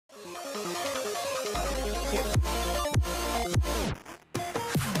If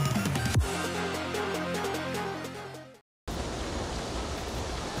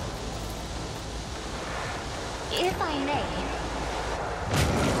I may.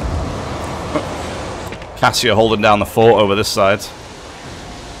 Cassia holding down the fort over this side. If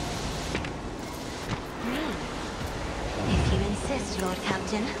you insist, Lord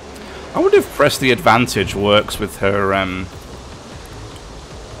Captain. I wonder if press the advantage works with her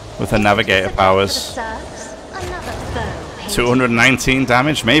navigator powers. 219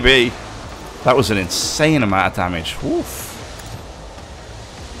 damage, maybe. That was an insane amount of damage. Woof.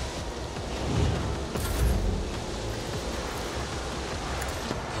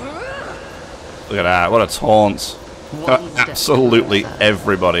 Look at that, what a taunt. Got absolutely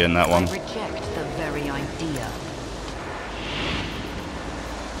everybody in that one. Reject the very idea.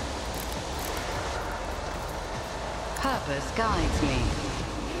 Purpose guides me.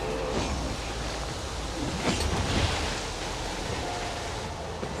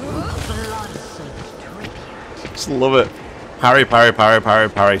 Just love it. Parry, parry, parry, parry,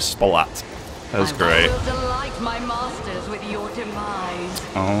 parry, splat. That was great. I will delight my masters with your demise.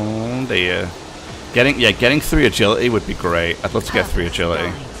 Oh dear. Getting 3 agility would be great. I'd love to get 3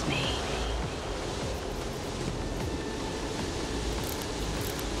 agility.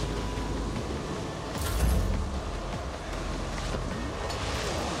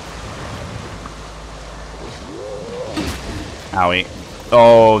 Owie.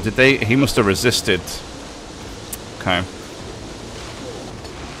 Oh, did they? He must have resisted. Okay.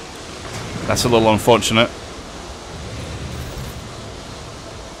 That's a little unfortunate.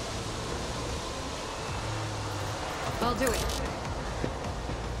 I'll do it.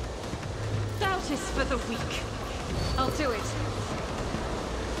 Doubt is for the weak. I'll do it.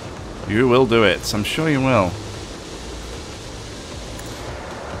 You will do it. I'm sure you will.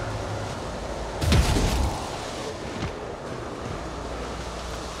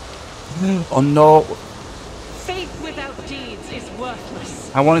 Oh no! Faith without deeds is worthless.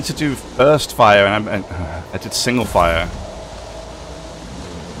 I wanted to do burst fire and I did single fire.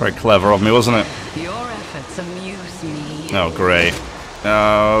 Very clever of me, wasn't it? Your efforts amuse me. Oh great.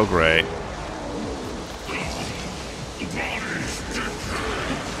 Oh great.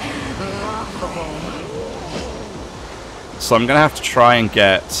 So I'm gonna have to try and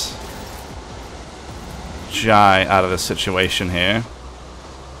get Jai out of this situation here.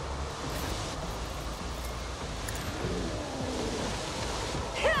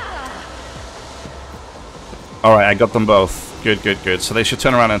 Alright, I got them both. Good, good, good. So they should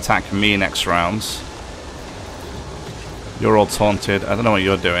turn around and attack me next round. You're all taunted. I don't know what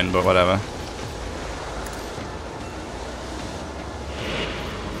you're doing, but whatever.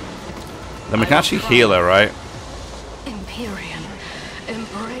 Then we can actually heal her, right? Empyrean,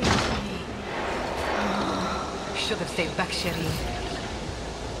 embrace me. Should have stayed back, Sherry.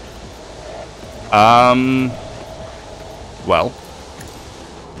 Well.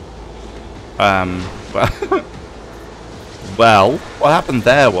 Well, what happened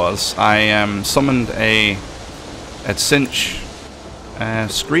there was I summoned a cinch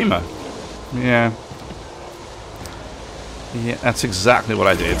screamer. Yeah, that's exactly what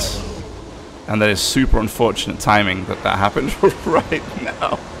I did, and that is super unfortunate timing that happened right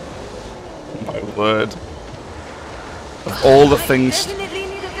now. My word! Of all the things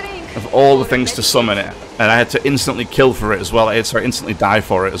to summon it, and I had to instantly kill for it as well. I had to instantly die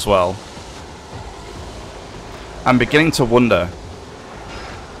for it as well. I'm beginning to wonder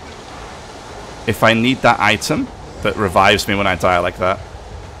if I need that item that revives me when I die like that.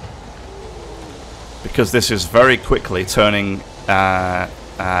 Because this is very quickly turning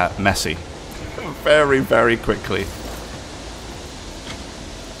messy. Very, very quickly.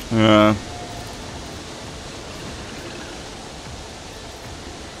 The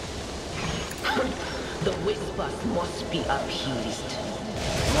whispers must be appeased.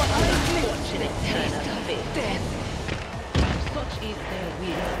 What unfortunate turn of fate. Such is their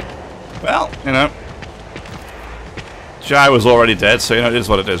will. Well, you know, Jai was already dead, so you know it is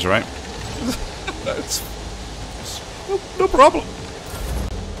what it is, right? it's no problem.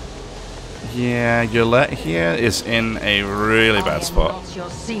 Yeah, Yolette here is in a really bad spot. Not your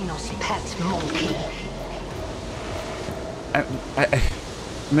Xenos pet monkey. I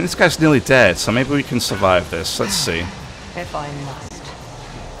mean, this guy's nearly dead, so maybe we can survive this. Let's see. If I must.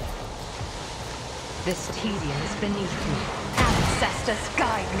 This tedium is beneath me. Ancestors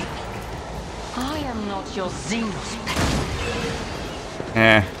guide me. I am not your Xenos pet.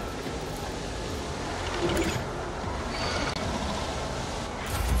 Eh.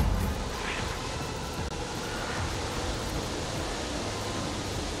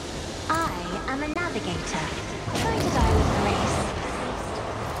 I am a navigator. navigator. Try to die with grace.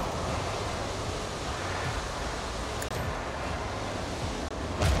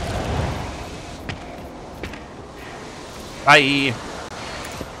 Bye.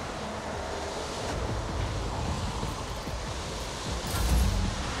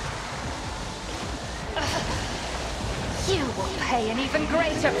 You will pay an even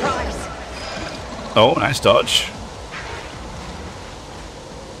greater price. Oh, nice dodge.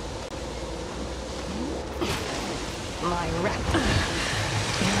 My rep.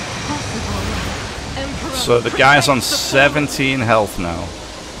 Impossible. Emperor, So the guy's on protect the 17 health now.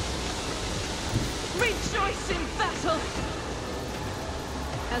 Rejoice in battle!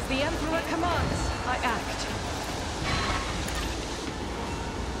 As the Emperor commands, I act.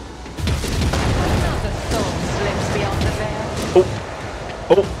 Another soul slips beyond the veil. Oh.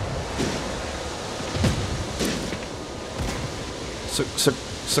 Oh.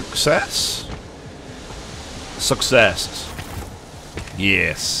 Success? Success.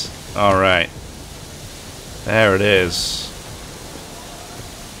 Yes. Alright. There it is.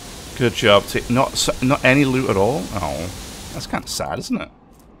 Good job. Not any loot at all? Oh. That's kind of sad, isn't it?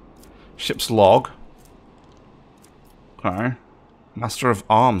 Ship's log. Okay. Master of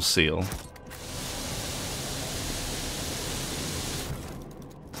Arms seal.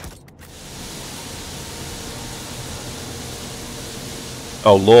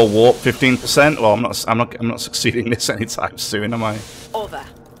 Oh, law warp 15%. Well, I'm not succeeding this anytime soon, am I? Over.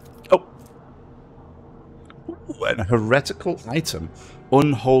 Oh. Ooh, a heretical item.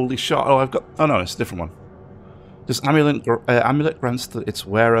 Unholy shot. Oh, I've got. Oh no, it's a different one. This amulet grants its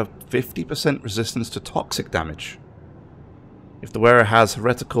wearer 50% resistance to toxic damage. If the wearer has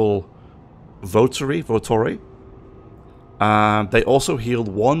heretical votori, they also heal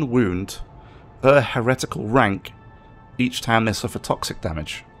 1 wound per heretical rank each time they suffer toxic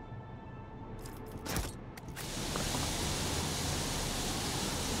damage.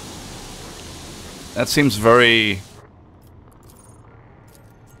 That seems very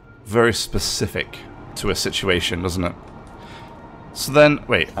specific to a situation, doesn't it? So then,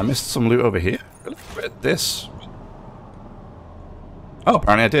 wait, I missed some loot over here? This? Oh,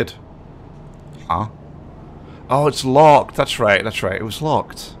 apparently I did. Huh? Oh, it's locked. That's right, it was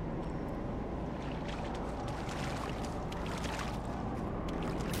locked.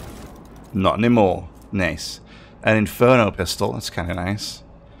 Not anymore. Nice. An Inferno pistol. That's kind of nice.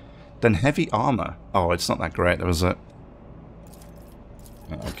 Then heavy armor. Oh, it's not that great, though, is it?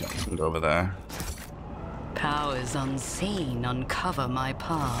 Okay, we can go over there. Powers unseen uncover my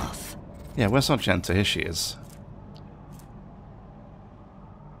path. Yeah, where's Argenta? Here she is.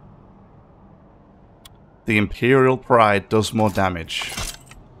 The Imperial Pride does more damage.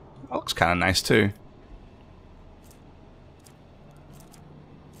 That looks kind of nice, too.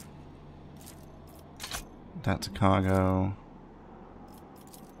 That to cargo.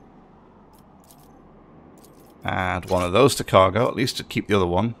 Add one of those to cargo, at least to keep the other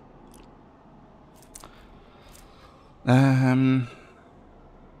one.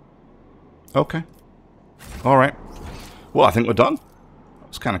 Okay. Alright. Well, I think we're done. That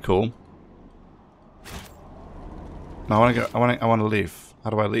was kind of cool. No, I want to go. I want to leave. How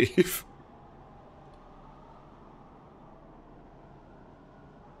do I leave?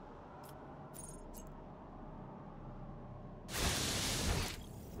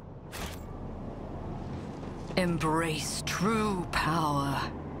 Embrace true power.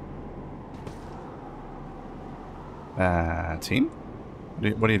 Team?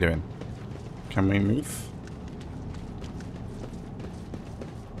 What are you doing? Can we move?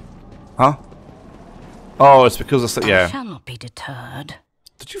 Huh? Oh, it's because I said, yeah. I shall not be deterred.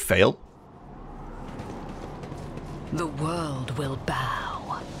 Did you fail? The world will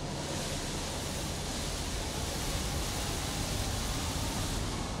bow.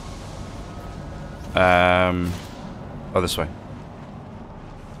 Oh, this way.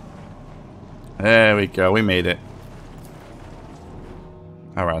 There we go. We made it.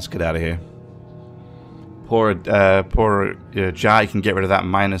 Alright, let's get out of here. Poor Jai can get rid of that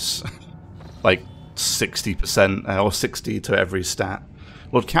minus, like, 60% or 60 to every stat.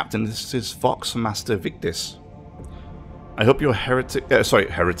 Lord Captain, this is Vox Master Victis. I hope your heretic.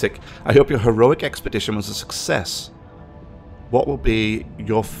 I hope your heroic expedition was a success. What will be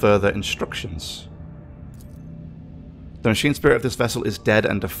your further instructions? The machine spirit of this vessel is dead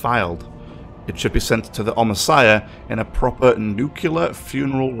and defiled. It should be sent to the Omnissiah in a proper nuclear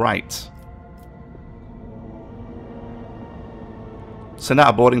funeral rite. Send out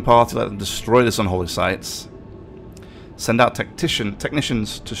a boarding party, let them destroy this unholy sites. Send out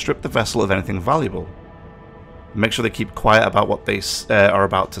technicians to strip the vessel of anything valuable. Make sure they keep quiet about what they are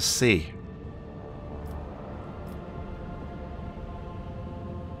about to see.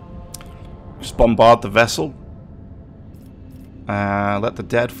 Just bombard the vessel. Let the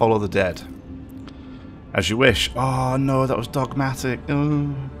dead follow the dead. As you wish. Oh no, that was dogmatic.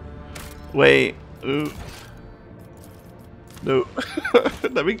 Oh. Wait. Oh. No.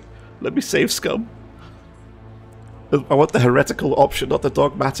 let me save scum. I want the heretical option, not the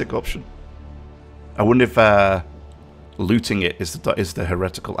dogmatic option. I wonder if looting it is the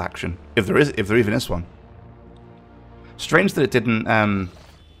heretical action. If there even is one. Strange that it didn't.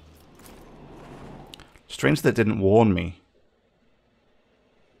 Strange that it didn't warn me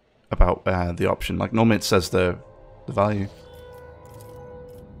about the option. Like normally it says the value.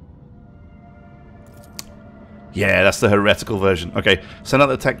 Yeah, that's the heretical version. Okay, send out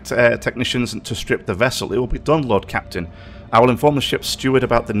the technicians to strip the vessel. It will be done, Lord Captain. I will inform the ship's steward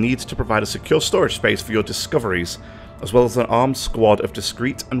about the need to provide a secure storage space for your discoveries, as well as an armed squad of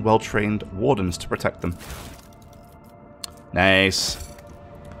discreet and well-trained wardens to protect them. Nice.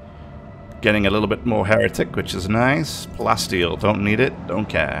 Getting a little bit more heretic, which is nice. Plasteel, don't need it, don't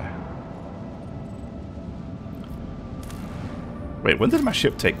care. Wait, when did my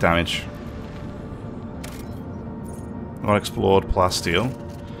ship take damage? Unexplored plasteel.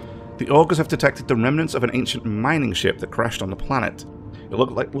 The augurs have detected the remnants of an ancient mining ship that crashed on the planet. It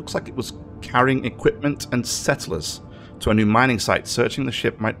looks like it was carrying equipment and settlers to a new mining site. Searching the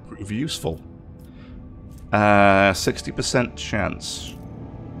ship might prove useful. 60% chance.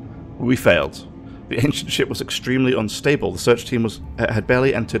 We failed. The ancient ship was extremely unstable. The search team had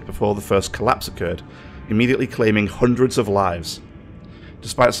barely entered before the first collapse occurred, immediately claiming hundreds of lives.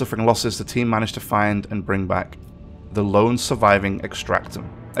 Despite suffering losses, the team managed to find and bring back the lone surviving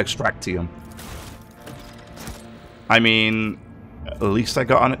extractium. I mean, at least I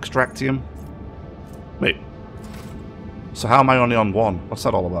got an extractium. Wait. So how am I only on 1? What's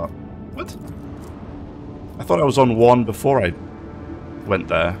that all about? What? I thought I was on 1 before I went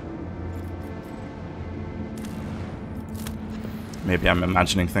there. Maybe I'm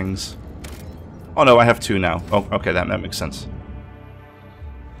imagining things. Oh no, I have 2 now. Oh, okay, that makes sense.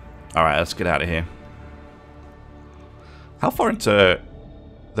 Alright, let's get out of here. How far into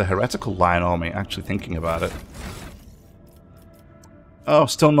the heretical line are we actually thinking about it? Oh,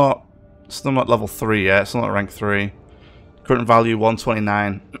 still not level 3 yet. Still not rank 3. Current value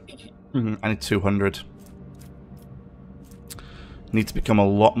 129. I need 200. Need to become a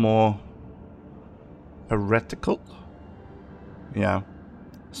lot more heretical. Yeah,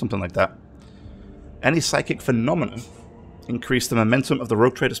 something like that. Any psychic phenomena increase the momentum of the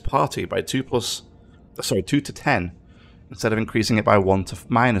Rogue Traders party by 2 to 10. Instead of increasing it by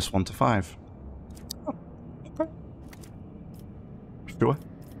minus 1 to 5. Oh, okay. Sure.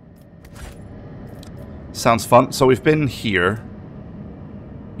 Sounds fun. So we've been here.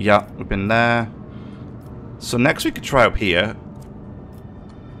 Yeah, we've been there. So next we could try up here.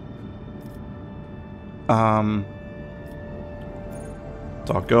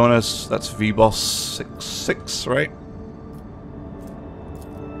 Dargonus, that's V-Boss 6, right?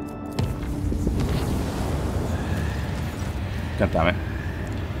 God damn it.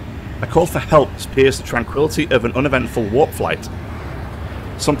 A call for help spears the tranquility of an uneventful warp flight.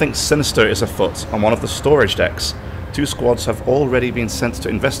 Something sinister is afoot on one of the storage decks. 2 squads have already been sent to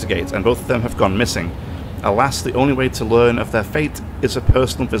investigate, and both of them have gone missing. Alas, the only way to learn of their fate is a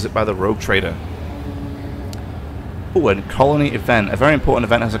personal visit by the Rogue Trader. Ooh, a colony event. A very important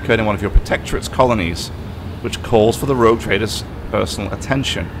event has occurred in one of your Protectorate's colonies, which calls for the Rogue Trader's personal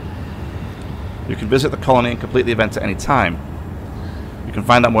attention. You can visit the colony and complete the event at any time. You can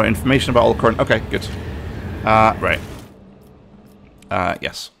find out more information about all current... Okay, good. Right.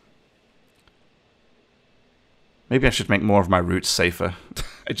 Yes. Maybe I should make more of my routes safer.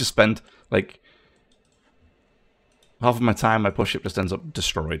 I just spend, like... half of my time, my push-ship just ends up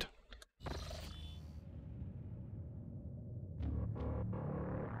destroyed.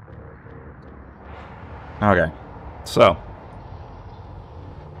 Okay. So...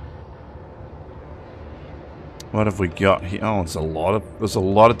 what have we got here? Oh, there's a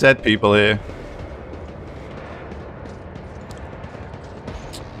lot of dead people here.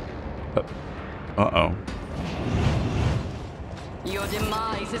 Uh-oh. Your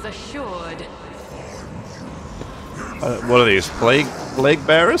demise is assured. What are these? Plague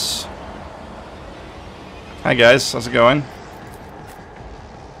bearers? Hi guys, how's it going?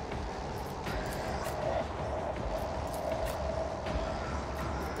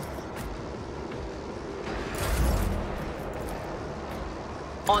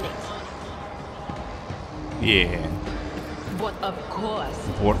 On it. Yeah. But of course.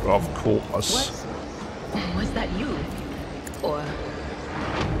 What of course. What? Was that you? Or...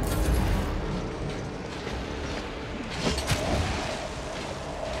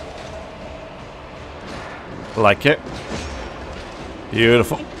 Like it.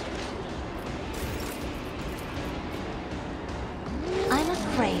 Beautiful. I'm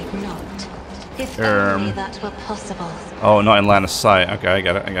afraid not. If only that were possible. Oh, not in line of sight. Okay, I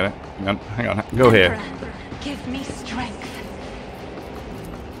get it. I get it. Hang on. Go here. Emperor, give me strength.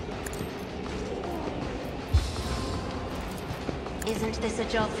 Isn't this a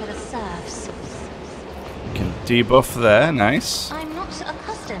job for the serfs? Can debuff there. Nice. I'm not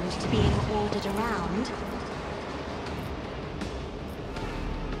accustomed to being ordered around.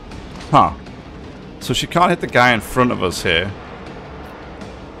 Huh. So she can't hit the guy in front of us here.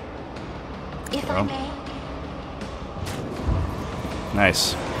 If I may.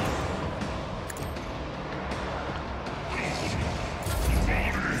 Nice.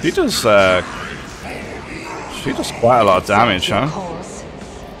 She does quite a lot of damage, huh?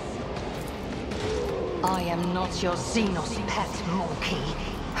 I am not your Xenos pet monkey.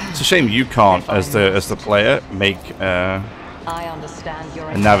 It's a shame you can't, as the player, make I understand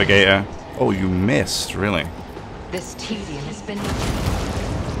your a navigator. Oh, you missed, really? This tedium has been.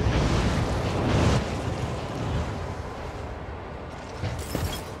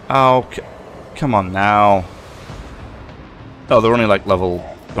 Oh, come on now. Oh, they're only like level.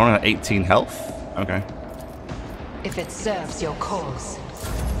 They're only at 18 health. Okay. If it serves your cause.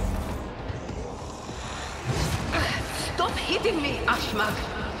 Stop hitting me, Ashmag!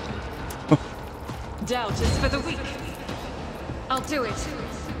 Doubt is for the weak. I'll do it.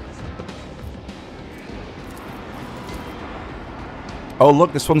 Oh,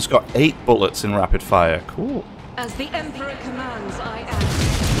 look, this one's got 8 bullets in rapid fire. Cool. As the Emperor commands, I am.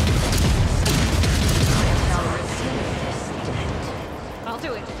 I'll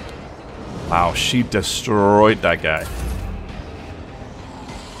do it. Wow, she destroyed that guy.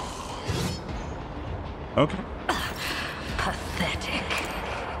 Okay. Pathetic.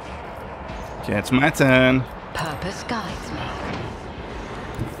 Okay, it's my turn. Purpose guides me.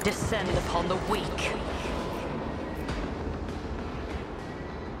 Descend upon the weak.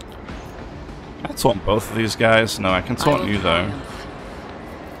 I taunt both of these guys. No, I can taunt you though.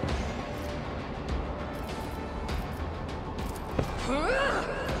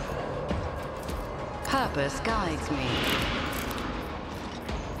 Purpose guides me.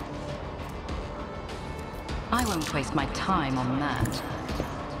 I won't waste my time on that.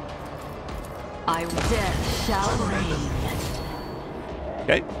 Death shall reign.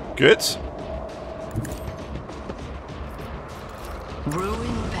 Okay, good.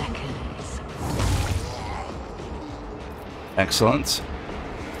 Ruin beckons. Excellent.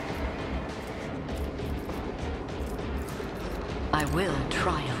 I will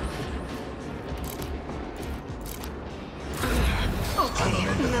triumph. Okay,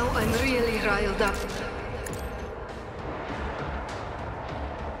 now I'm really riled up.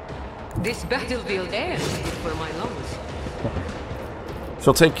 This battlefield air is good for my lungs.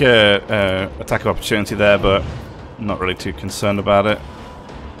 She'll take a attack of opportunity there, but I'm not really too concerned about it.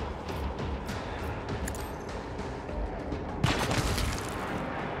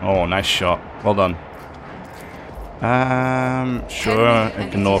 Oh, nice shot. Well done. Sure,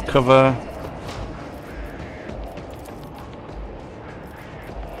 ignore cover.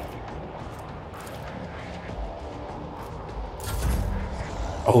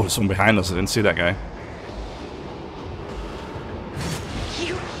 Oh, there's someone behind us. I didn't see that guy.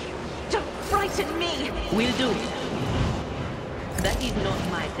 You don't frighten me! Will do. That is not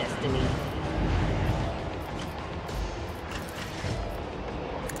my destiny.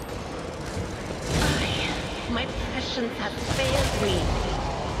 My passions have failed me.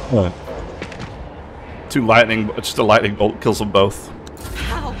 What? Just a lightning bolt kills them both.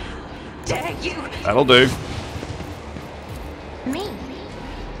 How dare you? That'll do. Me?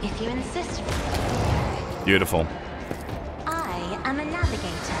 If you insist. Beautiful. I am a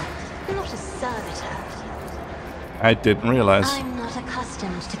navigator, not a servitor. I didn't realize. I'm not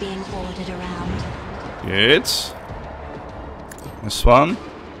accustomed to being ordered around. Good. This one.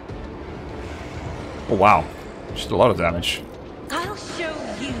 Oh, wow. Just a lot of damage. I'll show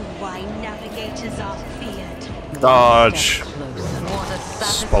you why navigators are feared. Dodge. What a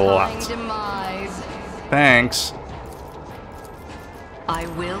satisfying Splat. demise. Thanks. I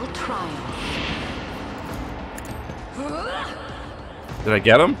will triumph. Did I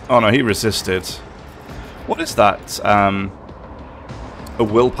get him? Oh no, he resisted. What is that? A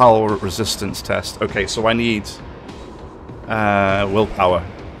willpower resistance test. Okay, so I need willpower,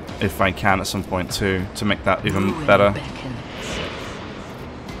 if I can at some point too, to make that even Ruin better. beckons.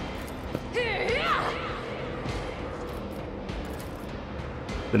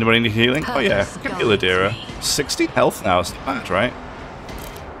 Anybody need healing? Oh yeah, Purpose I can heal Adira. guides me. 60 health now, it's not bad, right?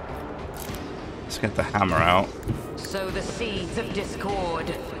 Let's get the hammer out. Sow the seeds of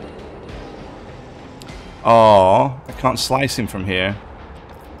discord. Oh, I can't slice him from here.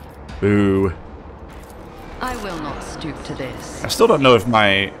 Boo. I will not stoop to this. I still don't know if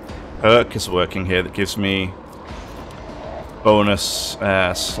my perk is working here that gives me bonus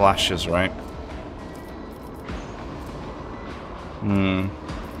slashes, right? Hmm.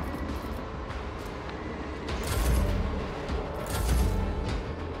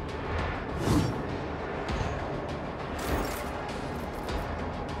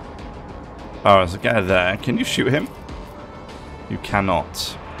 Oh, there's a guy there. Can you shoot him? You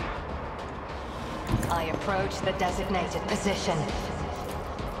cannot. I approach the designated position.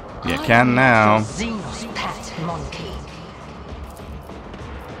 You can now. Xenos pet monkey.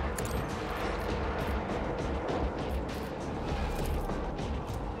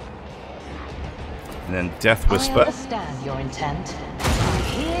 And then Death I Whisper. understand your intent. I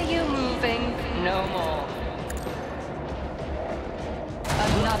hear you moving. No more.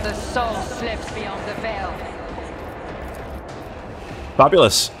 Another soul slips beyond the veil.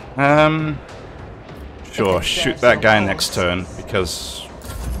 Fabulous. Sure, shoot that guy next turn because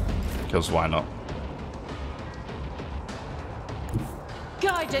why not?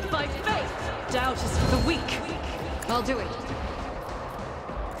 Guided by faith. Doubt is for the weak. I'll do it.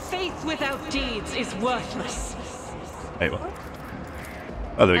 Faith without deeds is worthless. Wait, what?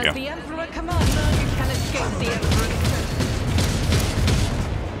 Oh, there we As go. the Emperor commands, you can escape the Emperor.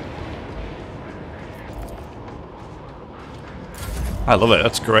 I love it.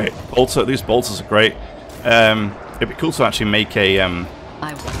 That's great. Bolter, these bolters are great. It'd be cool to actually make a A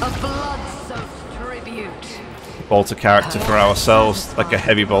blood-soaked tribute. bolter character for ourselves, like a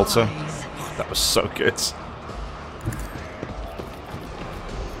heavy bolter. That was so good.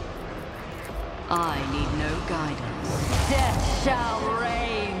 I need no guidance. Death shall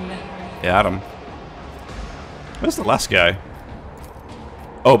reign. Yeah, Adam. Where's the last guy?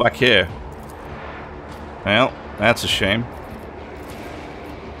 Oh, back here. Well, that's a shame.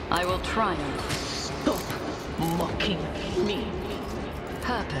 I will triumph. Stop mocking me.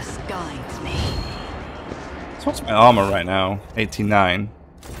 Purpose guides me. So what's my armor right now? 89.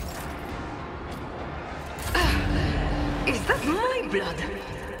 Is that my blood?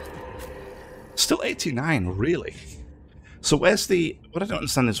 Still 89, really? So where's the... What I don't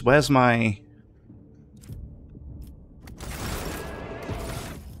understand is where's my...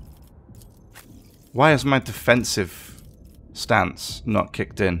 Why is my defensive stance not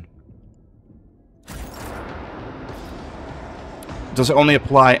kicked in? Does it only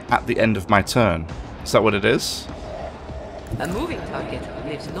apply at the end of my turn? Is that what it is? A moving target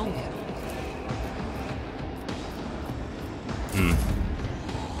lives longer. Hmm.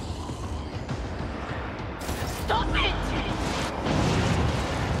 Stop it!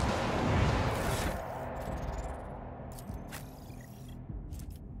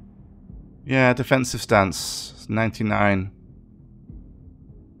 Yeah, defensive stance. 99.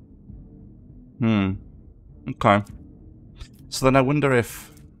 Okay. So then I wonder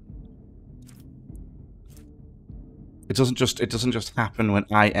if it doesn't just happen when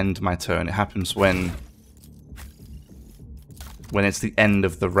I end my turn. It happens when it's the end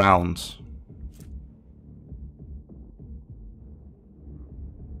of the round.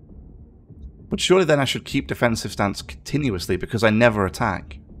 But surely then I should keep defensive stance continuously because I never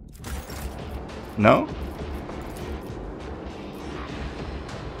attack. No?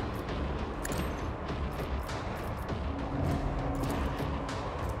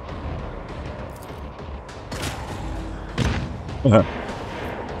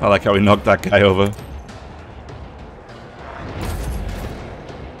 I like how we knocked that guy over.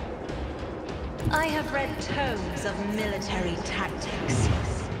 I have read tomes of military tactics.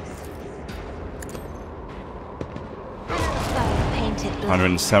 Painted blood.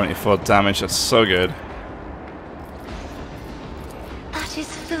 174 damage, that's so good. That is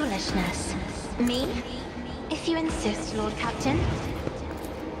foolishness. Me? If you insist, Lord Captain.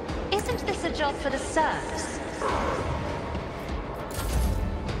 Isn't this a job for the serfs?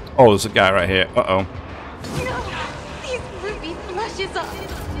 Oh, there's a guy right here. Uh-oh. No! These ruby flashes are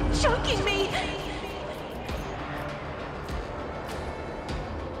choking me!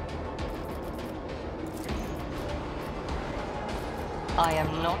 I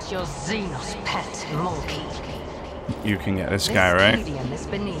am not your Xenos pet monkey. You can get this guy, right? This tedium is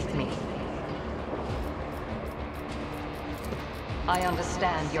beneath me. I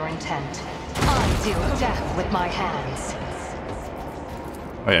understand your intent. I deal death with my hands.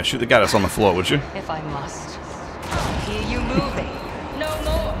 Oh yeah, shoot the guy that's on the floor, would you? If I must. I hear you moving. No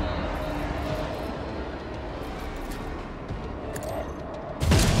more.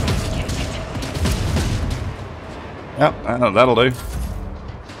 Yep, that'll do.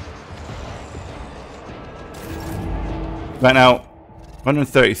 Right now,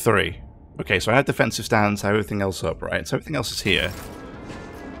 133. Okay, so I had defensive stance, I have everything else up, right? So everything else is here.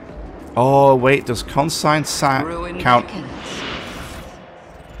 Oh, wait, does consign count?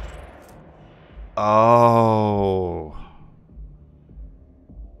 Oh.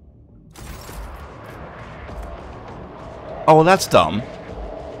 Oh, well, that's dumb.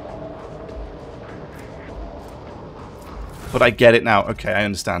 But I get it now. Okay, I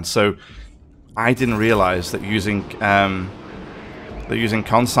understand. So I didn't realize that using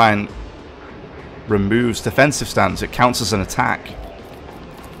consign removes defensive stance. It counts as an attack.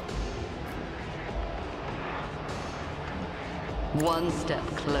 One step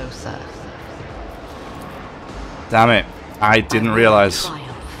closer. Damn it. I didn't realize.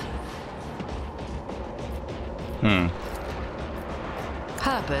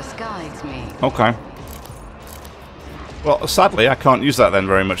 Purpose guides me. Okay. Well, sadly, I can't use that then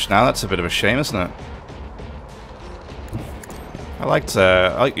very much now. That's a bit of a shame, isn't it? I like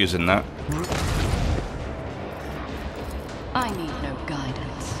using that. I need no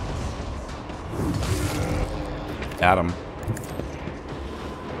guidance. Adam.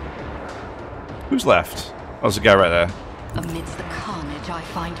 Who's left? Oh, there's a guy right there. Amidst the carnage, I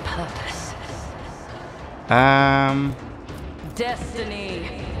find purpose. Destiny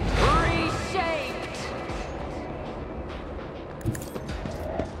reshaped.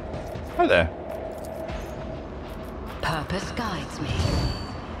 Hi there. Purpose guides me.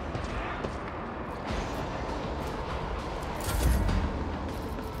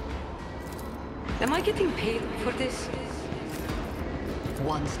 Am I getting paid for this?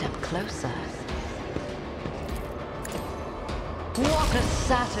 One step closer. What a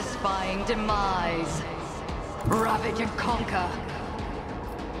satisfying demise. Ravage and conquer.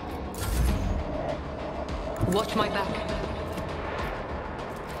 Watch my back.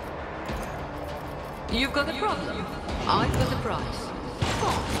 You've got a problem. I've got a prize.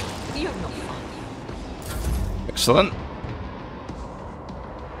 Oh, you're not fun. Excellent.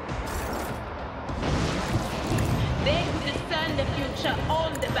 They who discern the future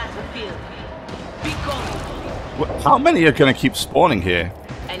on the battlefield. Be gone. How many are going to keep spawning here?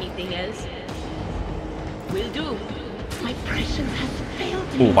 Anything else? Will do. My prescience has failed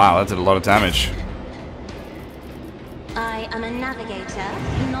me. Oh wow, that did a lot of damage. I am a navigator,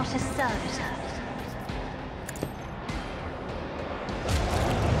 not a servitor.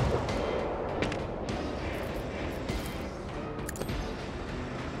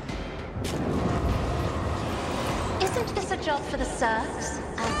 Isn't this a job for the serfs,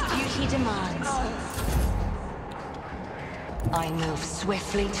 as duty demands? I move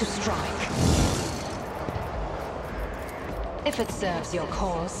swiftly to strike. If it serves your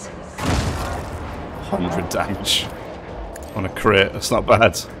cause. 100 damage on a crit. That's not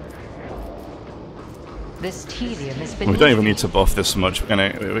bad. This tedium has been. We don't even need to buff this much. We're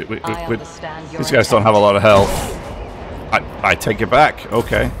gonna. These guys don't intent. have a lot of health. I take it back.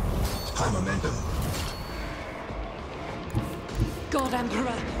 Okay. High momentum. God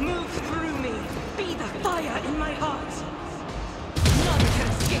Emperor, move through me. Be the fire in my heart. None can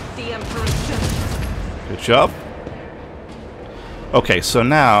escape the Emperor's judgment. Good job. Okay, so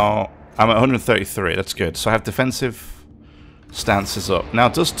now I'm at 133. That's good. So I have defensive stances up. Now,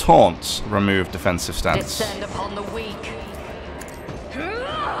 does taunt remove defensive stance? Descend upon the weak.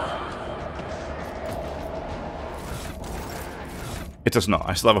 It does not.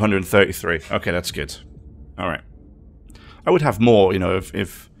 I still have 133. Okay, that's good. All right. I would have more, you know,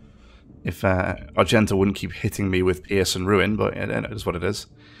 if Argenta wouldn't keep hitting me with Pierce and Ruin, but it is what it is.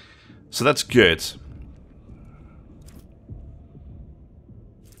 So that's good.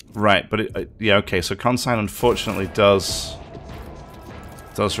 Right, but yeah, okay. So consign unfortunately does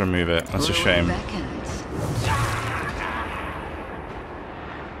remove it. That's a shame.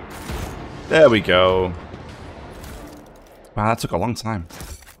 There we go. Wow, that took a long time.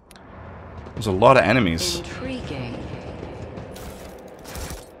 There's a lot of enemies. Intriguing.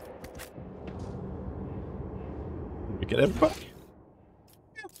 Did we get everybody?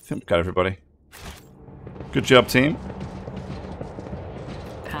 Yeah, I think we got everybody. Good job, team.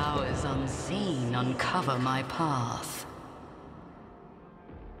 Powers unseen uncover my path.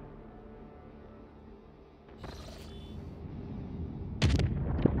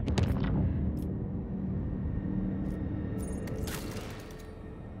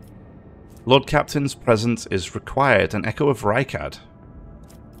 Lord Captain's presence is required. An echo of Rykad.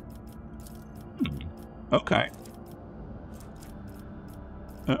 Okay.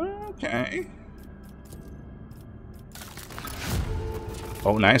 Okay.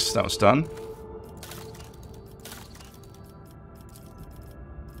 Oh, nice. That was done.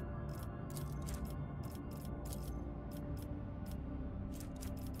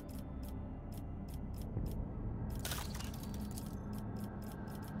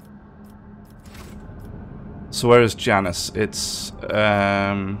 So where is Janice? It's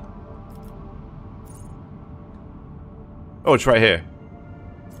oh, it's right here.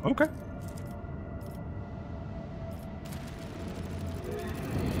 Okay.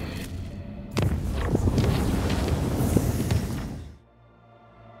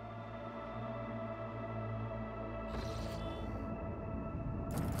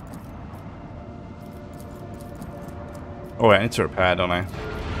 Oh wait, I need to repair, don't I?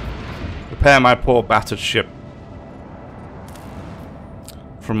 Repair my poor battered ship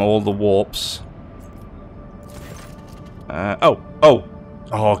from all the warps. Oh,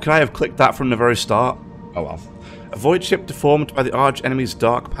 could I have clicked that from the very start? Oh well. A void ship deformed by the arch enemy's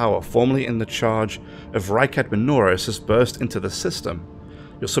dark power, formerly in the charge of Heretic Minoris, has burst into the system.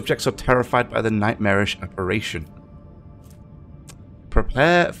 Your subjects are terrified by the nightmarish apparition.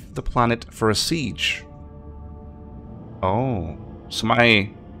 Prepare the planet for a siege. Oh, so my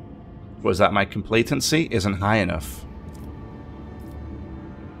complacency isn't high enough.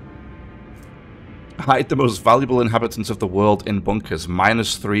 Hide the most valuable inhabitants of the world in bunkers.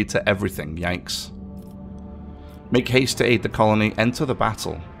 -3 to everything. Yikes. Make haste to aid the colony. Enter the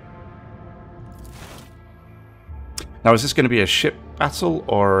battle. Now, is this going to be a ship battle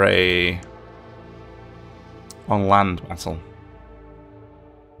or a on land battle?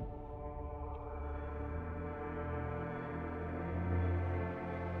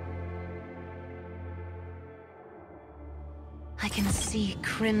 I can see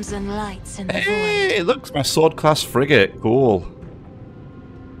crimson lights in the void. Hey, look, my sword class frigate. Cool.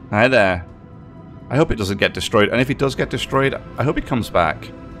 Hi there. I hope it doesn't get destroyed, and if it does get destroyed, I hope it comes back.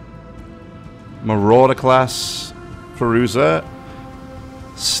 Marauder class cruiser.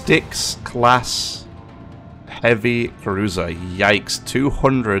 Styx class heavy cruiser. Yikes.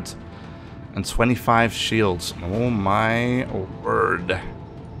 225 shields. Oh my word.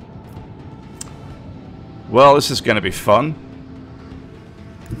 Well, this is going to be fun.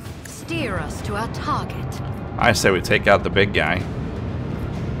 Steer us to our target. I say we take out the big guy.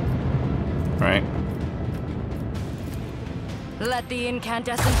 Right. Let the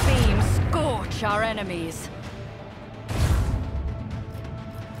incandescent beam scorch our enemies.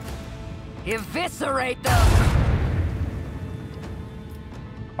 Eviscerate them!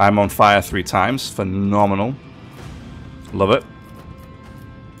 I'm on fire 3 times. Phenomenal. Love it.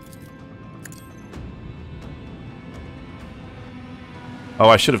 Oh,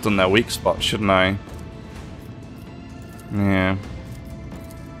 I should have done their weak spot, shouldn't I? Yeah.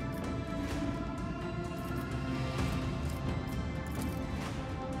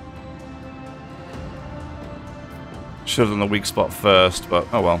 Should have done the weak spot first, but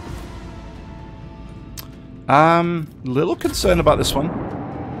oh well. Little concerned about this one.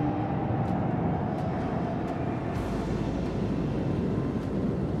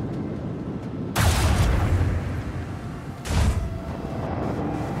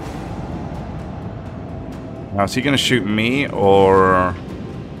 Now, is he going to shoot me or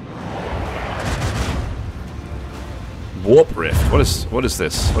warp rift? What is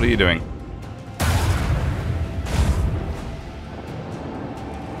this? What are you doing?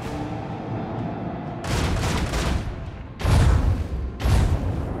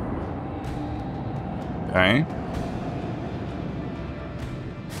 Okay.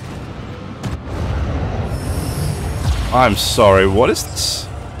 I'm sorry. What is this?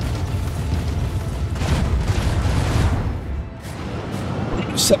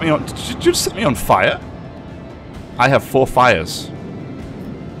 Set me on. Did you just set me on fire? I have 4 fires.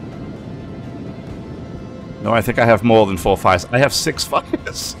 No, I think I have more than 4 fires. I have 6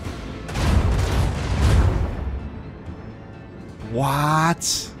 fires.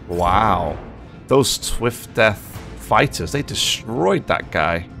 What? Wow. Those Swift Death fighters, they destroyed that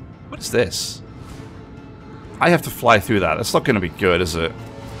guy. What is this? I have to fly through that. That's not going to be good, is it?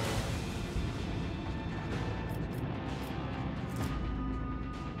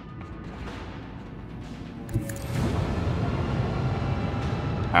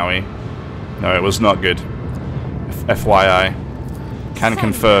 Howie. No, it was not good. FYI. Can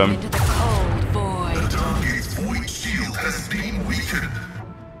confirm. Into the cold void. The target's void shield has been weakened.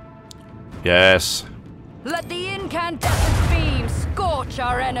 Yes. Let the incandescent beam scorch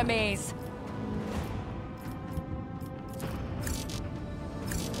our enemies.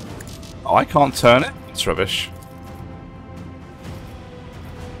 Oh, I can't turn it? It's rubbish.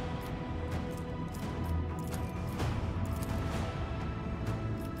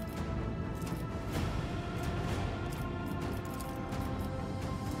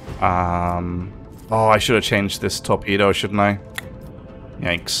 Oh, I should have changed this torpedo, shouldn't I?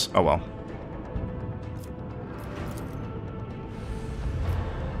 Yikes. Oh well.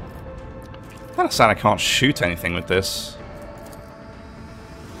 kind of sad I can't shoot anything with this.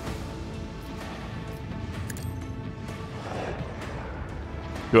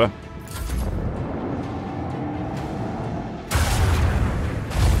 Sure.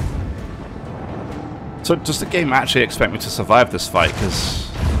 So does the game actually expect me to survive this fight? Because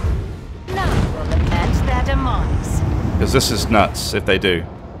None will lament their demise. this is nuts if they do.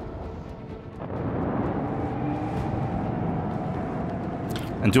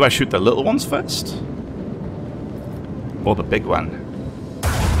 And do I shoot the little ones first? Or the big one?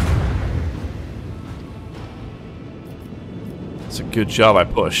 It's a good job I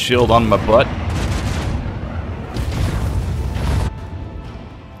put a shield on my butt.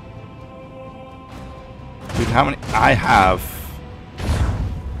 Dude, how many? I have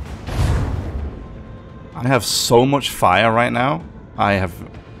so much fire right now. I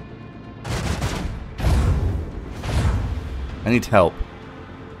need help.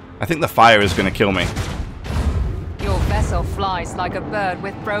 I think the fire is going to kill me. Your vessel flies like a bird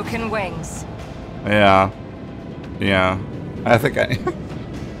with broken wings. Yeah. Yeah. I think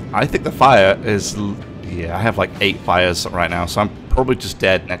I think the fire is... Yeah, I have like 8 fires right now, so I'm probably just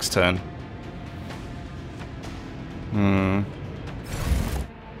dead next turn.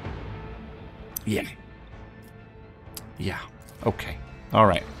 Yeah. Yeah. Okay.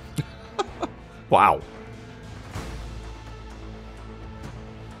 Alright. Wow.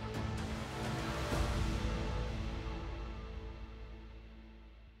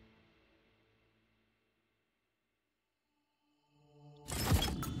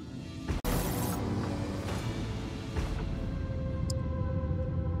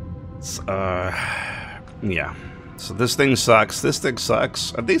 Yeah. So this thing sucks. This thing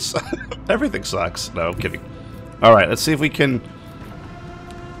sucks. And these, everything sucks. No, I'm kidding. All right, let's see if we can,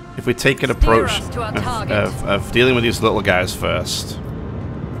 if we take an approach of dealing with these little guys first.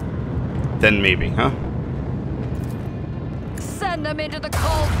 Then maybe, huh? Send them into the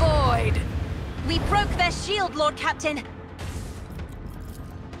cold void. We broke their shield, Lord Captain.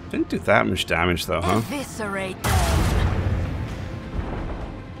 Didn't do that much damage though, huh? Eviscerate them.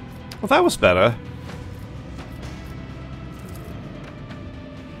 Well, that was better.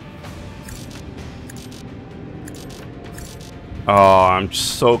 Oh, I'm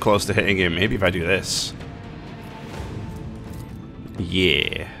so close to hitting him. Maybe if I do this.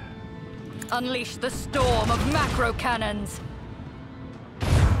 Yeah. Unleash the storm of macro cannons.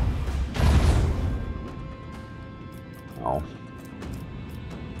 Oh.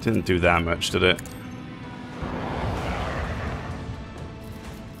 Didn't do that much, did it?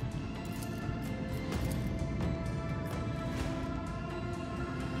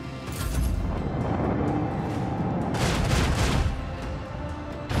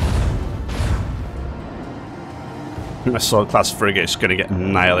 My sword class frigate is going to get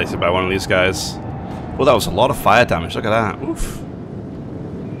annihilated by one of these guys. Well, that was a lot of fire damage. Look at that. Oof.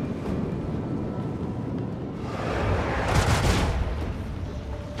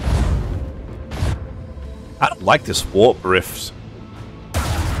 I don't like this warp rift.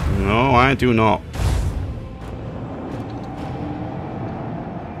 No, I do not.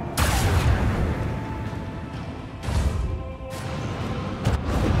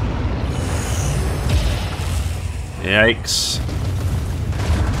 Yikes.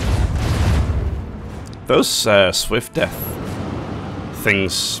 Those swift death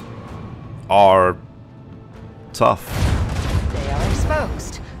things are tough. They are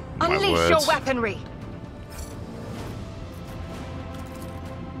exposed. My Unleash words. your weaponry.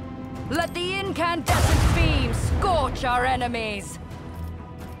 Let the incandescent beam scorch our enemies.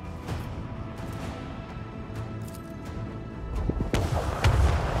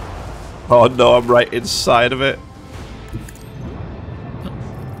 Oh no, I'm right inside of it.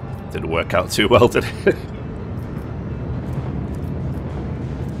 Didn't work out too well, did it?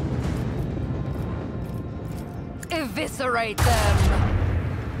 Eviscerate them.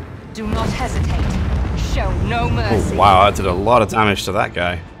 Do not hesitate. Show no mercy. Oh wow, I did a lot of damage to that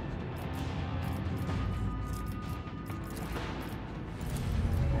guy.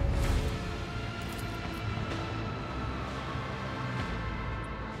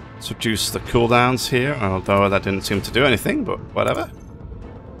 Let's reduce the cooldowns here, although that didn't seem to do anything, but whatever.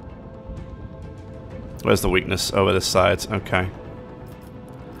 Where's the weakness? Over this side. Okay.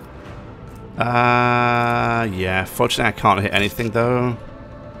 Yeah. Fortunately, I can't hit anything, though.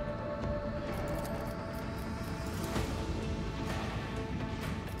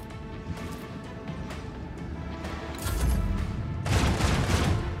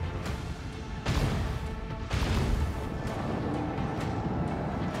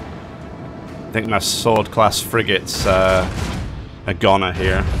 I think my sword class frigate's a goner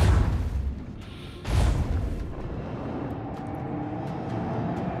here.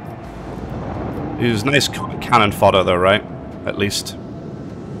 It was nice cannon fodder though, right? At least.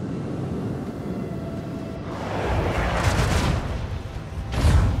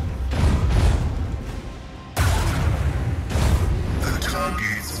 The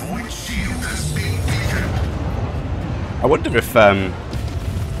target's void shield has been weakened. I wonder if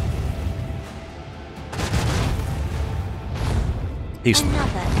he's.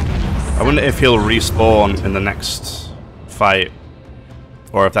 Another enemy. I wonder if he'll respawn in the next fight,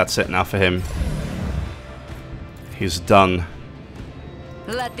 or if that's it now for him. He's done.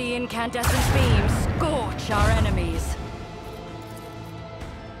 Let the incandescent beams scorch our enemies.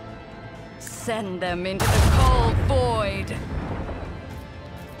 Send them into the cold void.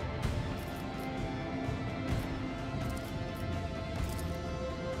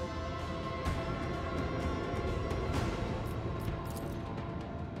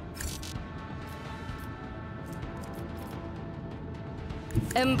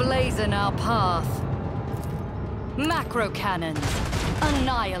 Emblazon our path. Macro cannons.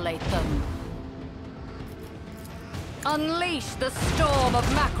 Annihilate them. Unleash the storm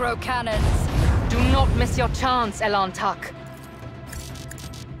of macro cannons. Do not miss your chance, Owlcat.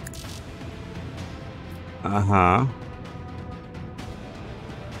 Uh-huh.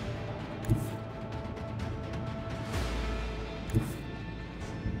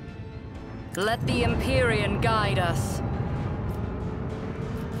 Let the Empyrean guide us.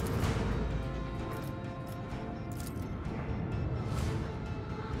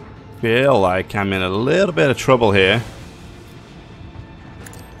 Feel like I'm in a little bit of trouble here.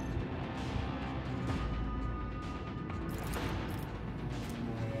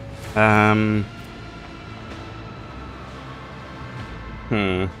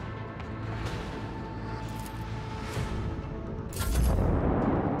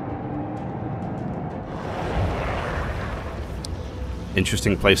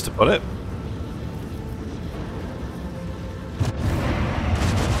 Interesting place to put it.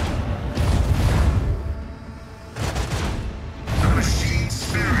 The machine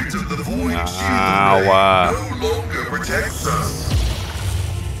spirit of the void shield no longer protects us.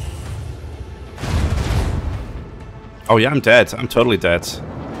 Oh yeah, I'm dead. I'm totally dead.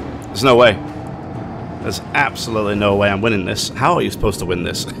 There's no way. There's absolutely no way I'm winning this. How are you supposed to win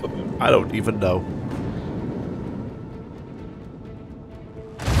this? I don't even know.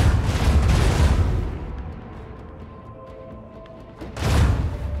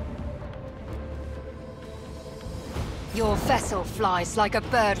 Your vessel flies like a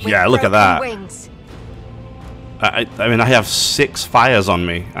bird with Yeah, look at broken that. wings. I mean, I have 6 fires on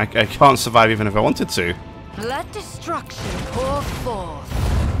me. I can't survive even if I wanted to. Let destruction pour forth.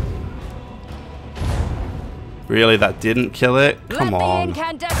 Really, that didn't kill it? Come Let the on.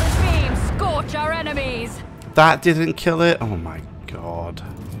 incandescent beams scorch our enemies. That didn't kill it? Oh my god.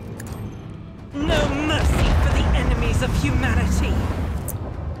 No mercy for the enemies of humanity.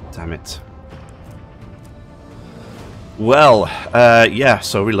 Damn it. Well, yeah,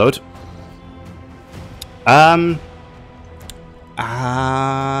 so reload. I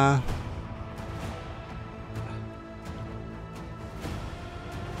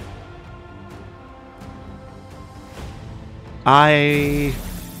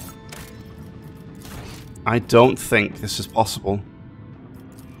don't think this is possible.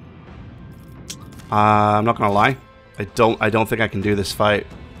 I'm not gonna lie. I don't think I can do this fight.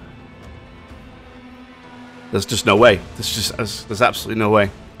 There's just no way. There's absolutely no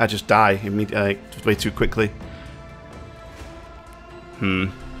way. I just die immediately, way too quickly. And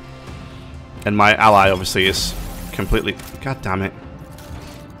my ally obviously is completely. God damn it!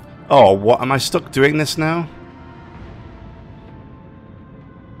 Oh, what am I stuck doing this now?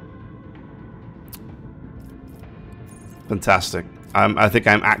 Fantastic. I think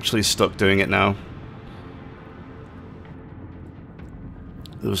I'm actually stuck doing it now.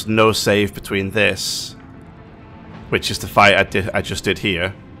 There was no save between this, which is the fight I just did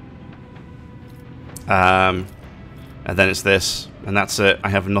here, and then it's this, and that's it. I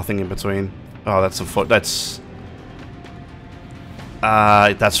have nothing in between. Oh, that's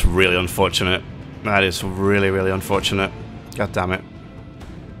that's really unfortunate. That is really, really unfortunate. God damn it.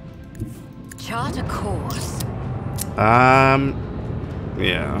 Chart a course. Yeah.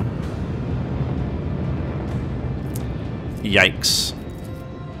 Yikes.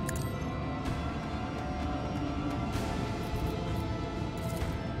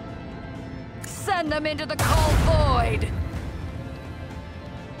 Send them into the cold void.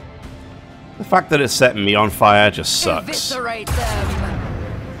 The fact that it's setting me on fire just sucks. Eviscerate them.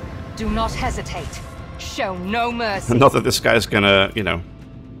 Do not hesitate. Show no mercy. Not that this guy's gonna, you know,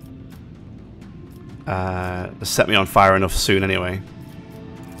 set me on fire enough soon anyway.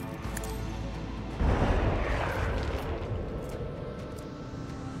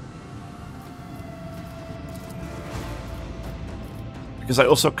 Because I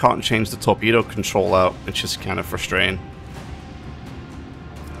also can't change the torpedo control out, which is kind of frustrating.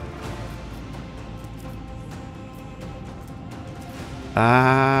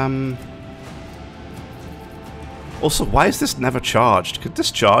 Also, why is this never charged? Could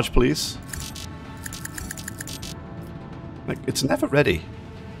this charge, please? Like, it's never ready.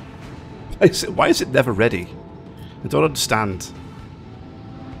 Why is it never ready? I don't understand.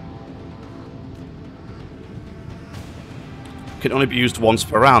 It can only be used once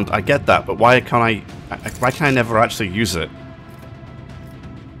per round. I get that, but why can I never actually use it?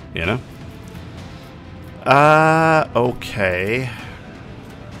 You know? Okay.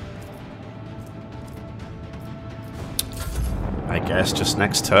 I guess just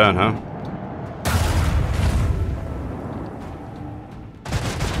next turn, huh?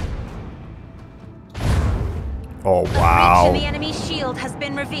 Oh, wow. A breach in the enemy's shield has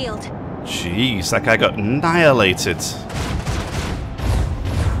been revealed. Jeez, that guy got annihilated.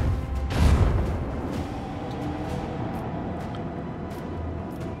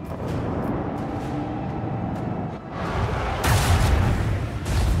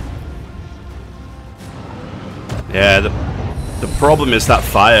 Yeah, the problem is that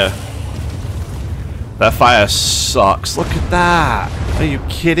fire. That fire sucks. Look at that. Are you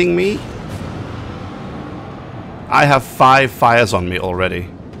kidding me? I have 5 fires on me already.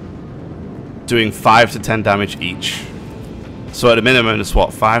 Doing 5 to 10 damage each. So at a minimum it's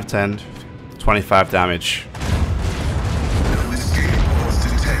what? 5, 10, 25 damage. No escape was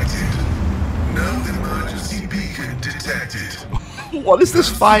detected. No emergency beacon detected. What is this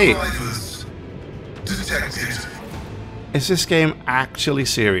fight? Survivors detected. Is this game actually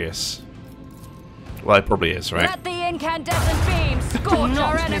serious? Well, it probably is, right? Let the incandescent beams scorch our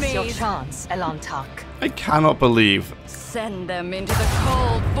Not miss your enemies. chance, Elantak. I cannot believe Send them into the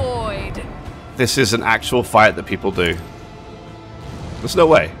cold void. this is an actual fight that people do. There's no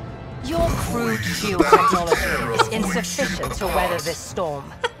way. Your crude shield technology is insufficient to weather this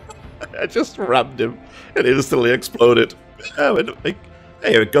storm. I just rammed him and instantly exploded. Oh, hey,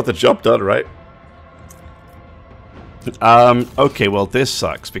 it got the job done, right? Okay, well this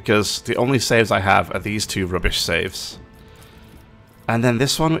sucks because the only saves I have are these 2 rubbish saves. And then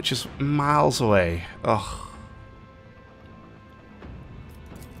this one, which is miles away. Ugh.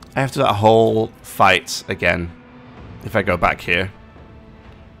 I have to do that whole fight again if I go back here.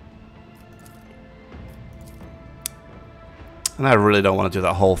 And I really don't want to do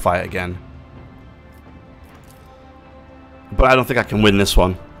that whole fight again. But I don't think I can win this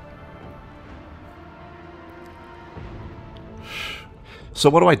one. So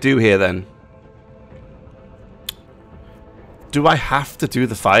what do I do here then? Do I have to do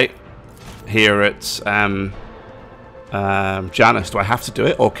the fight here at Janus? Do I have to do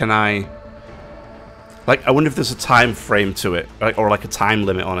it, or can I? Like, I wonder if there's a time frame to it, right? Or like a time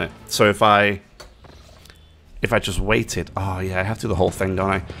limit on it. So if I just waited, oh yeah, I have to do the whole thing, don't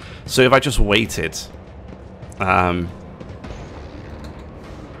I? So if I just waited,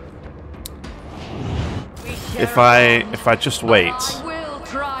 if I just wait,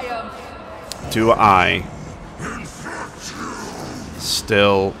 do I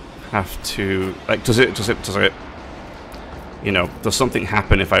still have to, like, does it, you know, does something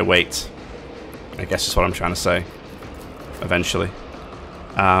happen if I wait? I guess is what I'm trying to say. Eventually,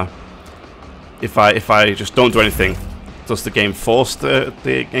 if I just don't do anything, does the game force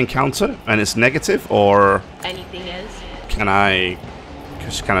the encounter and it's negative, or Anything else? can I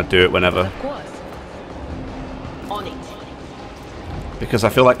just kind of do it whenever? Of course. On it. Because I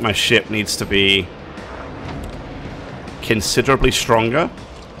feel like my ship needs to be considerably stronger.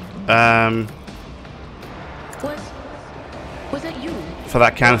 Was it you? For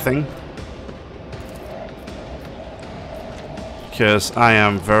that kind of thing. Because I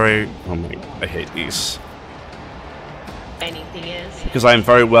am very... oh my, I hate these. Anything else? Because I am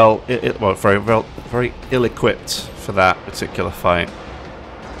very very ill-equipped for that particular fight.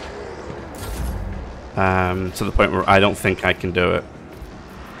 To the point where I don't think I can do it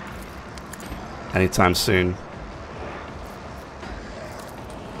anytime soon.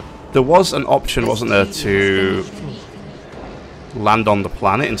 There was an option, wasn't there, to land on the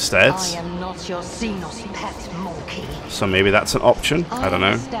planet instead? I am not your Xenos pet monkey. So maybe that's an option. I don't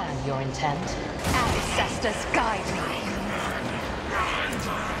know. understand your intent. Ancestors guide me.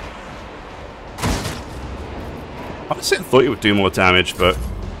 Honestly, I thought it would do more damage, but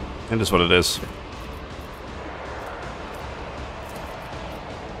it is what it is.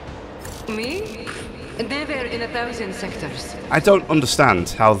 Me? Never in 1,000 sectors. I don't understand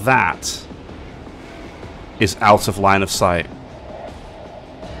how that is out of line of sight.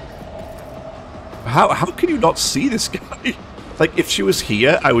 How can you not see this guy? Like, if she was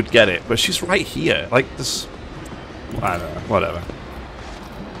here, I would get it. But she's right here. Like, this... I don't know. Whatever.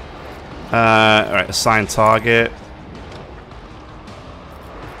 Alright, assign target.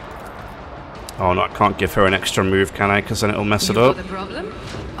 Oh, no, I can't give her an extra move, can I? Because then it'll mess it up. Got a problem?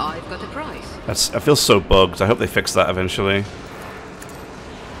 I've got a price. I feel so bugged. I hope they fix that eventually.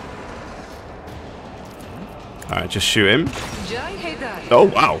 Alright, just shoot him. Oh,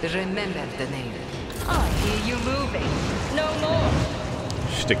 wow. Remember the name. I hear you moving. No more.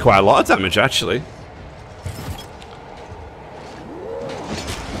 She did quite a lot of damage, actually.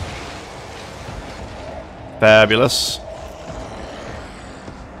 Fabulous.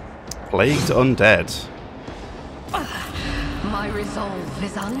 Plagued undead. My resolve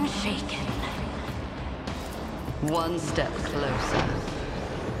is unshaken. One step closer.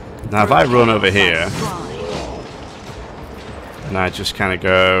 Now, if I run over here, and I just kind of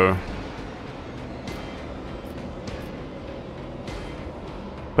go...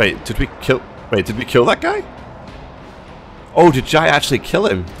 Wait, did we kill that guy? Oh, did Jai actually kill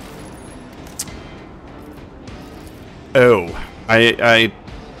him? Oh, I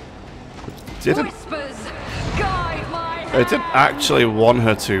didn't. I didn't actually want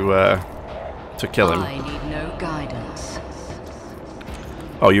her to kill him. I need no guidance.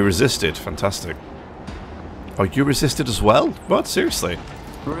 Oh, you resisted. Fantastic. Oh, you resisted as well? What? Seriously?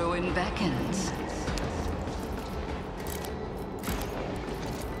 Ruin beckons.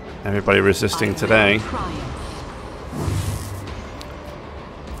 Everybody resisting today.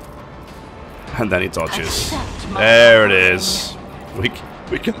 And then he dodges. There it is. We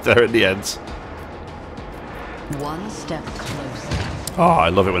get there in the end. One step closer. Oh, I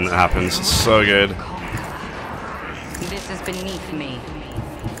love it when that happens. It's so good. This is beneath me.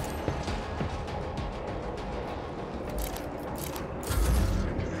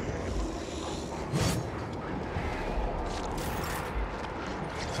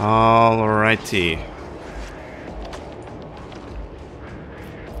 Alrighty.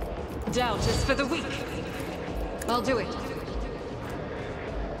 Doubt is for the weak. I'll do it.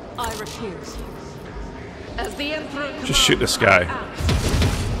 I refuse. As the Emperor Just shoot this guy.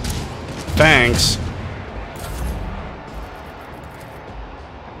 Thanks.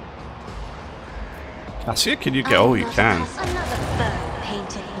 Cassia, can you go? Oh, you can. Another fur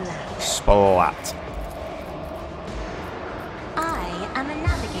painted black. Splat. I am a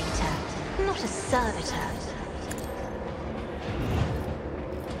navigator, not a servitor.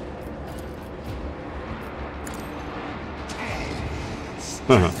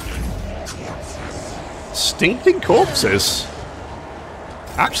 Stinking corpses.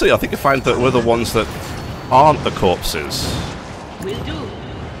 Actually, I think I find that we're the ones that aren't the corpses. Will do.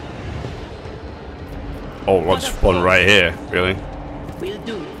 Oh, what's one right here? Really? Will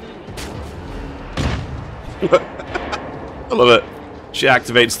do. I love it. She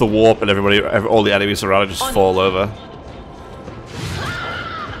activates the warp, and all the enemies around her just fall over.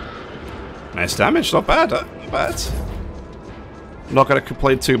 Nice damage. Not bad. Not bad. Not going to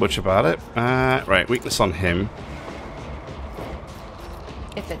complain too much about it. Right, weakness on him.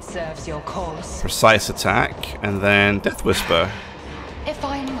 If it serves your cause. Precise attack, and then Death Whisper. If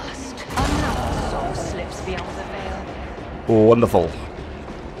I must, another soul slips beyond the veil. Oh, wonderful.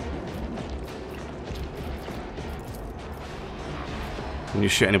 When you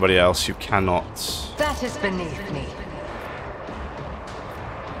shoot anybody else, you cannot. That is beneath me.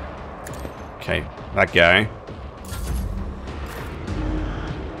 Okay, that guy.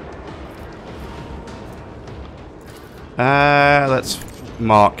 Let's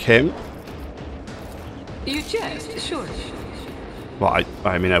mark him. You jest, sure. Well,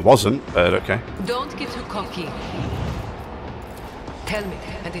 I mean, I wasn't, but okay. Don't get too cocky. Tell me,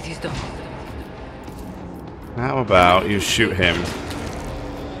 and it is done. How about you shoot him?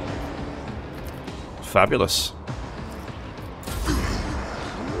 Fabulous.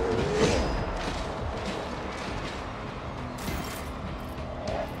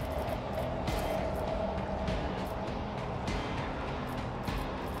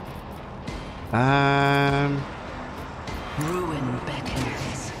 Ruin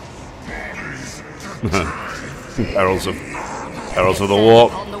beckons. Perils of the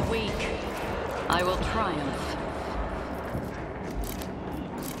warp. On the weak, I will triumph.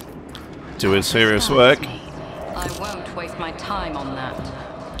 Doing serious work. I won't waste my time on that.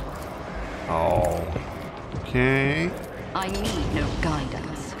 Oh. Okay. I need no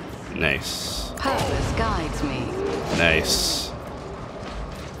guidance. Nice. Purpose guides me. Nice.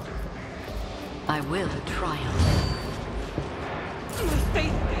 I will triumph. My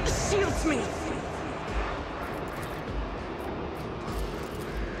faith shields me.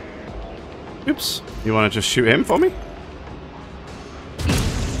 Oops. You want to just shoot him for me?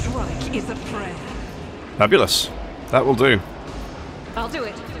 is a prayer. Fabulous. That will do. I'll do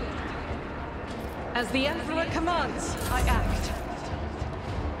it. As the Emperor commands, I act.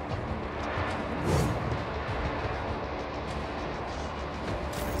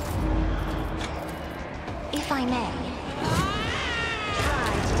 If I may,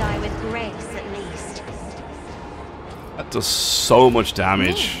 try to die with grace at least. That does so much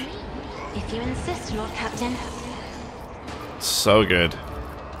damage. Me? If you insist, Lord Captain. So good.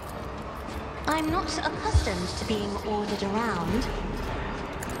 I'm not accustomed to being ordered around.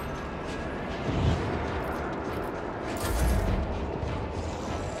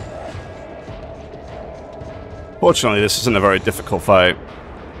 Fortunately, this isn't a very difficult fight.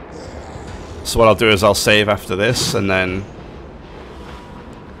 So what I'll do is I'll save after this, and then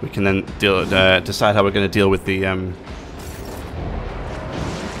we can then decide how we're going to deal with the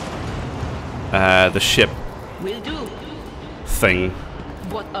ship Will do. thing.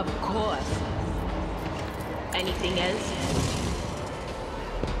 But of course. Anything else?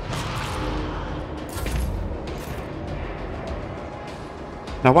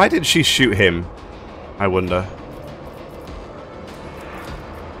 Now, why did she shoot him? I wonder.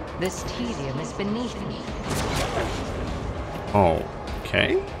 This tedium is beneath me. Oh,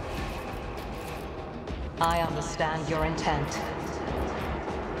 okay. I understand your intent.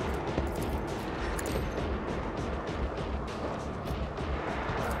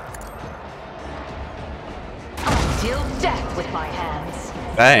 I'll deal death with my hands.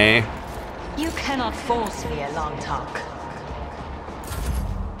 Hey. You cannot force me a long talk.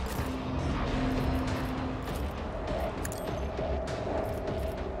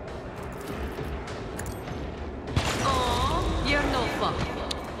 You're no fun.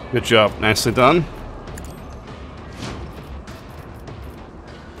 Good job. Nicely done.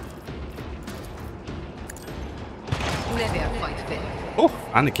 Never fight fair.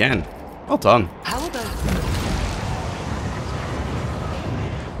 Oh, and again. Well done. How about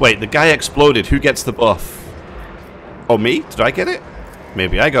Wait, the guy exploded. Who gets the buff? Oh, me? Did I get it?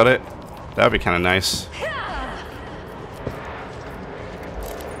 Maybe I got it. That would be kind of nice.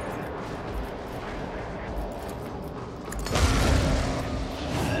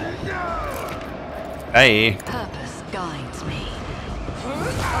 Hey. purpose guides me?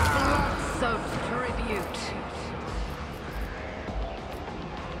 So tribute.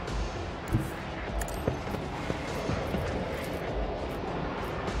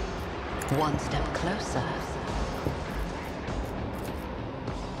 One step closer.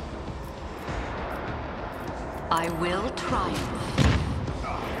 I will triumph.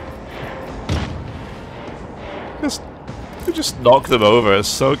 Just knock them over. It's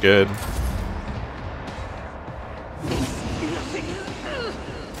so good.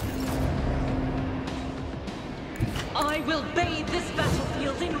 I will bathe this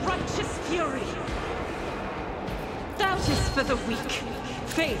battlefield in righteous fury. Doubt is for the weak.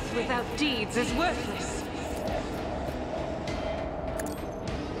 Faith without deeds is worthless.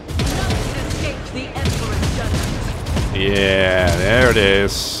 None can escape the Emperor's judgment. Yeah, there it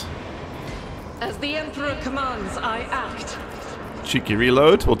is. As the Emperor commands, I act. Cheeky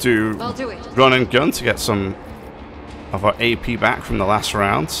reload. We'll do I'll do it. run and gun to get some of our AP back from the last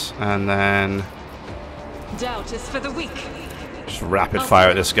round, and then Doubt is for the weak. just rapid fire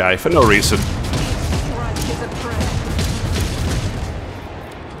at this guy for no reason. Strike is a prayer.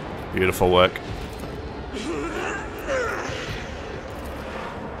 Beautiful work.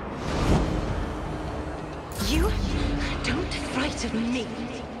 You don't frighten me.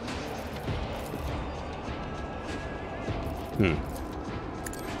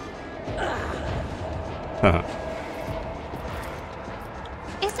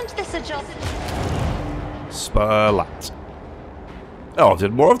 Isn't this a job? Splat. Oh,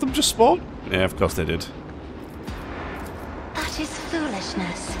 did more of them just spawn? Yeah, of course they did. That is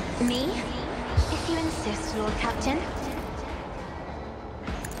foolishness. Me? If you insist, Lord Captain.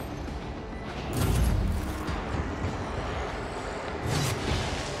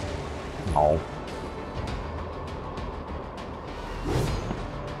 Oh.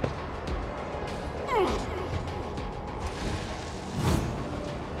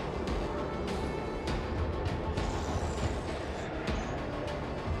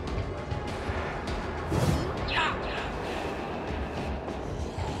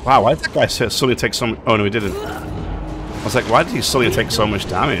 Wow, why did that guy suddenly take so much... Oh, no, he didn't. I was like, why did he suddenly take so much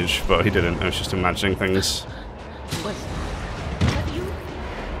damage? But he didn't. I was just imagining things. Have you?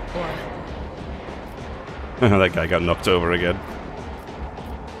 Or That guy got knocked over again.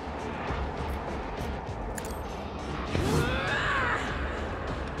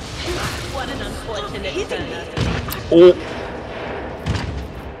 what an unfortunate turn. Oh!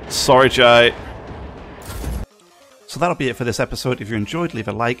 Sorry, Jay. So that'll be it for this episode. If you enjoyed, leave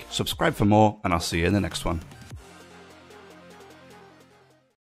a like, subscribe for more, and I'll see you in the next one.